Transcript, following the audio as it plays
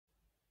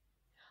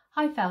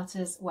Hi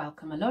felters,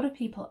 welcome. A lot of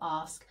people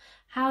ask,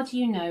 how do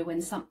you know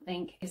when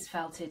something is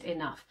felted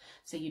enough?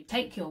 So you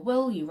take your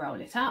wool, you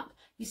roll it up,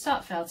 you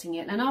start felting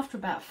it, and after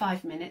about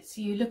 5 minutes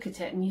you look at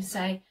it and you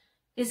say,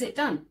 is it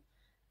done?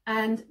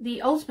 And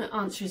the ultimate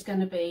answer is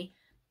going to be,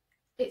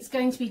 it's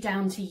going to be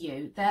down to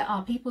you. There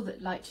are people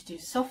that like to do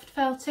soft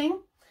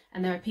felting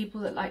and there are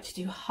people that like to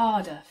do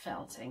harder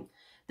felting.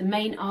 The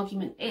main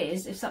argument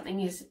is if something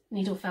is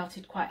needle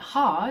felted quite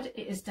hard,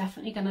 it is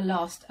definitely going to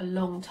last a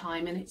long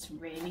time and it's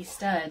really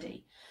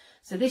sturdy.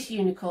 So this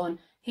unicorn,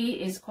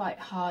 he is quite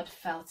hard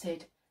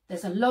felted.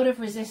 There's a lot of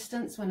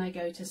resistance when I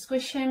go to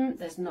squish him.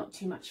 There's not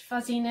too much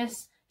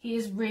fuzziness. He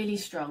is really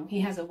strong.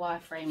 He has a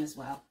wireframe as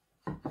well.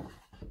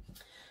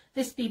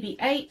 This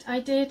BB-8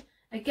 I did,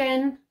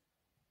 again,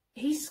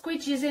 he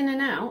squidges in and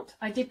out.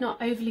 I did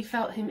not overly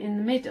felt him in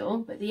the middle,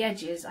 but the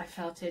edges I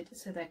felted,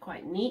 so they're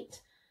quite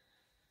neat.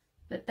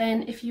 But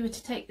then if you were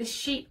to take this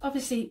sheep,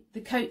 obviously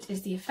the coat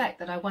is the effect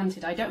that I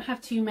wanted. I don't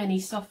have too many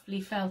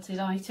softly felted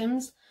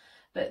items,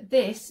 but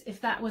this,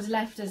 if that was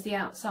left as the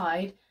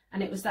outside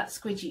and it was that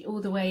squidgy all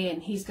the way in,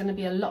 he's going to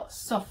be a lot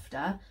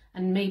softer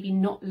and maybe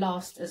not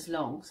last as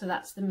long. So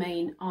that's the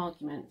main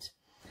argument.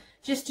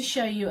 Just to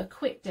show you a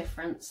quick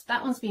difference,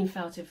 that one's been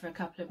felted for a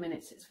couple of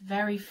minutes. It's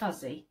very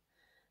fuzzy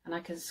and I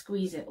can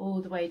squeeze it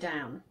all the way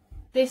down.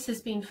 This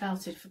has been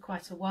felted for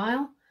quite a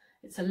while.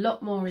 It's a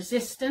lot more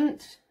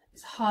resistant.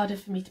 It's harder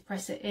for me to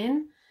press it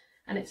in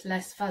and it's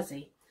less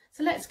fuzzy.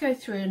 So let's go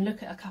through and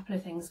look at a couple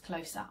of things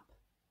close up.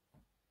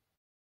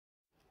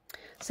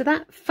 So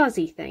that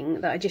fuzzy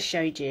thing that I just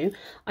showed you,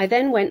 I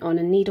then went on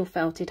and needle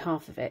felted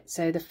half of it.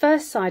 So the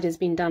first side has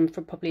been done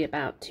for probably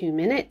about 2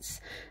 minutes,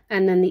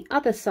 and then the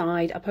other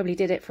side I probably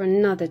did it for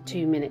another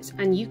 2 minutes,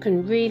 and you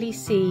can really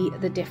see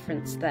the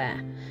difference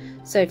there.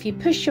 So if you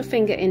push your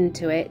finger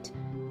into it,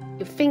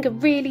 your finger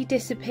really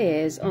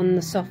disappears on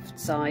the soft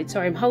side.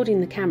 Sorry, I'm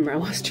holding the camera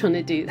whilst trying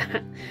to do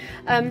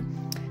that.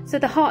 So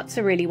the hearts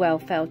are really well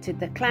felted.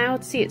 The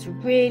clouds, see, it's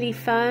really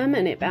firm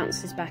and it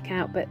bounces back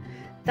out, but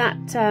that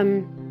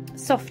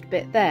soft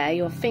bit there,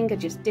 your finger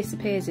just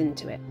disappears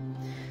into it.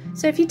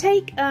 So if you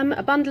take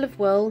a bundle of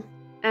wool,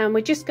 and I'm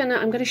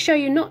going to show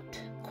you, not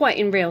quite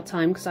in real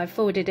time because I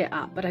folded it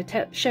up, but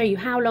I show you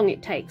how long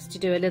it takes to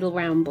do a little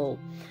round ball.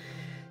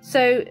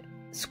 So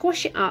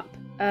squash it up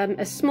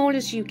as small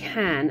as you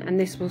can, and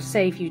this will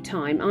save you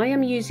time. I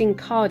am using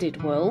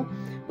carded wool,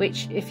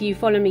 which if you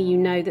follow me you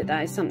know that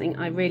that is something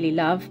I really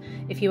love.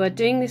 If you are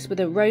doing this with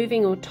a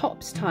roving or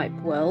tops type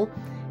wool,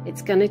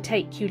 it's going to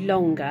take you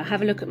longer.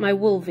 Have a look at my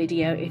wool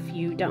video if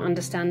you don't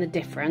understand the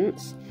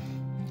difference.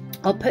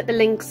 I'll put the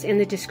links in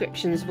the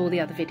descriptions of all the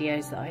other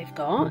videos that I've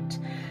got.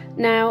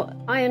 Now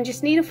I am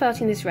just needle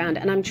felting this round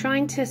and I'm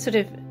trying to sort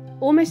of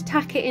almost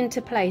tack it into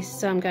place,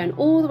 so I'm going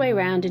all the way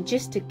around and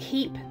just to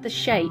keep the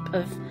shape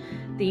of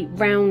the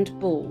round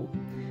ball.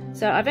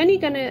 So I've only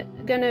gonna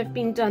have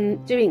been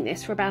doing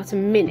this for about a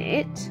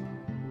minute,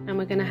 and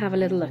we're gonna have a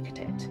little look at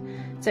it.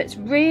 So it's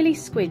really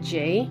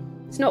squidgy.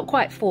 It's not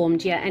quite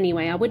formed yet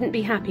anyway. I wouldn't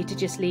be happy to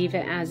just leave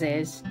it as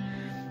is.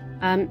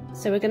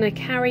 So we're going to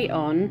carry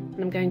on,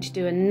 and I'm going to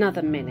do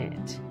another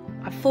minute.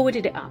 I've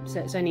forwarded it up, so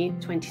it's only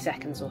 20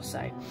 seconds or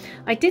so.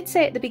 I did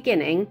say at the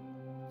beginning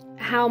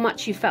how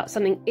much you felt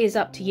something is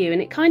up to you, and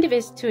it kind of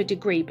is to a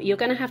degree, but you're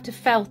going to have to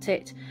felt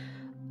it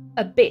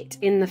a bit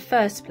in the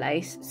first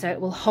place so it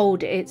will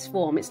hold its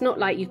form. It's not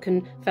like you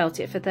can felt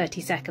it for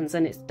 30 seconds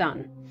and it's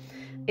done.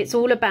 It's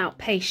all about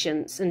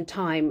patience and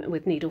time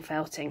with needle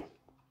felting.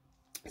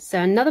 So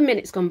another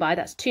minute's gone by,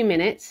 that's 2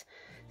 minutes.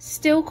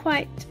 Still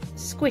quite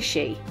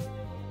squishy,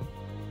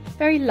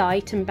 very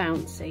light and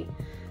bouncy.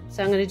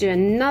 So I'm going to do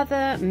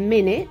another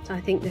minute, I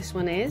think this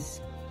one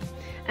is.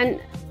 And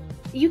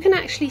you can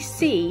actually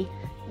see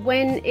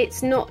when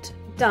it's not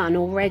done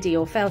already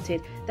or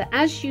felted, that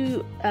as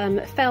you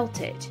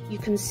felt it, you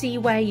can see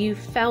where you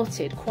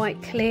felted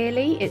quite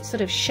clearly. It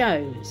sort of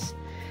shows.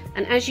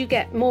 And as you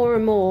get more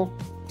and more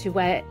to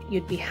where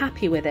you'd be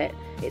happy with it,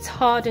 it's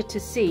harder to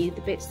see the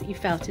bits that you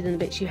felted and the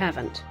bits you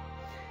haven't.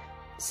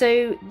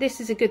 So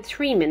this is a good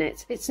 3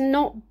 minutes. It's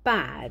not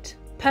bad.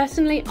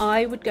 Personally,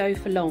 I would go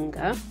for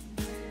longer.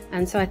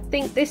 And so I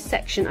think this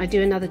section I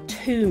do another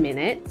 2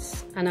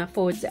 minutes, and I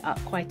forwards it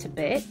up quite a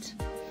bit.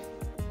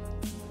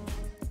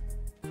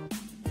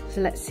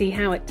 So let's see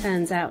how it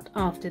turns out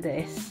after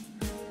this.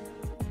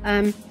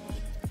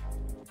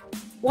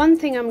 One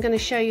thing I'm going to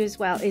show you as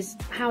well is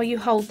how you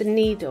hold the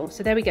needle.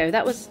 So there we go.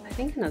 That was, I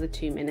think, another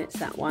 2 minutes,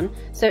 that one.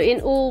 So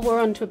in all,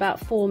 we're on to about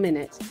 4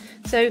 minutes.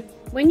 So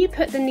when you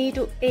put the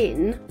needle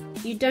in,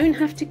 you don't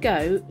have to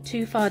go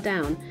too far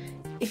down.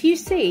 If you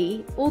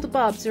see, all the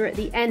barbs are at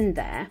the end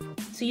there,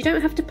 so you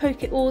don't have to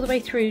poke it all the way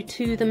through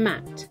to the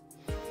mat.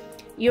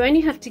 You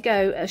only have to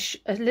go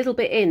a little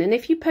bit in, and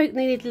if you poke the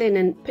needle in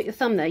and put your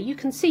thumb there, you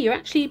can see you're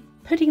actually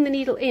putting the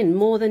needle in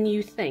more than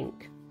you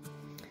think.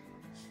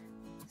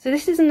 So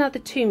this is another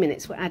 2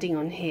 minutes we're adding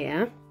on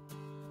here.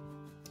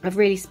 I've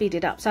really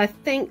speeded up. So I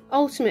think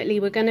ultimately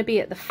we're going to be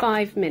at the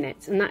 5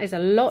 minutes, and that is a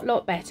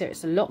lot better.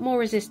 It's a lot more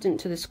resistant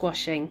to the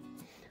squashing.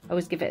 I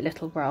always give it a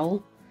little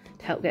roll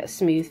to help get a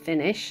smooth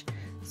finish.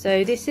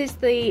 So this is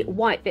the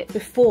white bit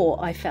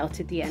before I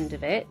felted the end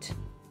of it.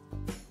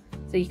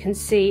 So you can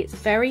see it's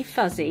very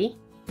fuzzy.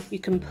 You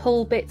can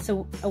pull bits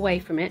away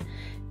from it.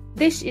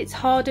 It's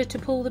harder to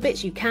pull the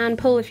bits. You can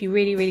pull if you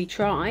really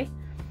try,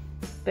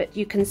 but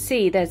you can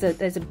see there's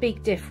a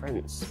big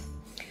difference.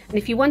 And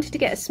if you wanted to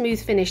get a smooth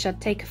finish,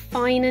 I'd take a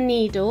finer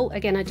needle.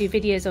 Again, I do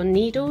videos on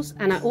needles,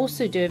 and I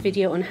also do a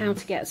video on how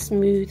to get a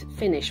smooth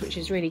finish, which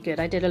is really good.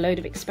 I did a load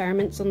of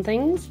experiments on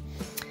things.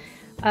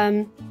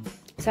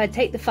 So I'd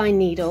take the fine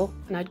needle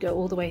and I'd go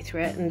all the way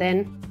through it, and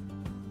then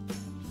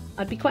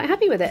I'd be quite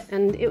happy with it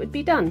and it would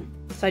be done.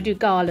 So I do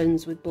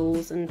garlands with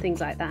balls and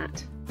things like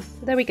that.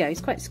 So there we go,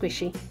 it's quite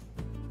squishy.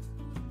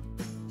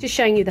 Just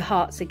showing you the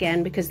hearts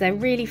again because they're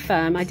really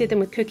firm. I did them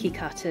with cookie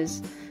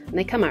cutters and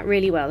they come out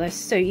really well. They're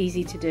so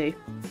easy to do.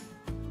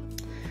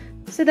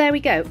 So there we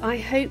go. I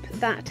hope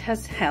that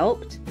has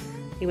helped.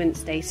 He wouldn't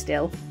stay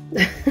still.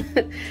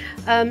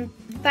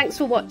 Thanks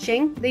for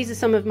watching. These are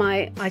some of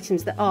my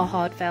items that are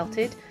hard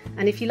felted.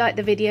 And if you like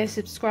the video,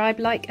 subscribe,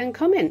 like and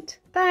comment.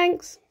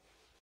 Thanks.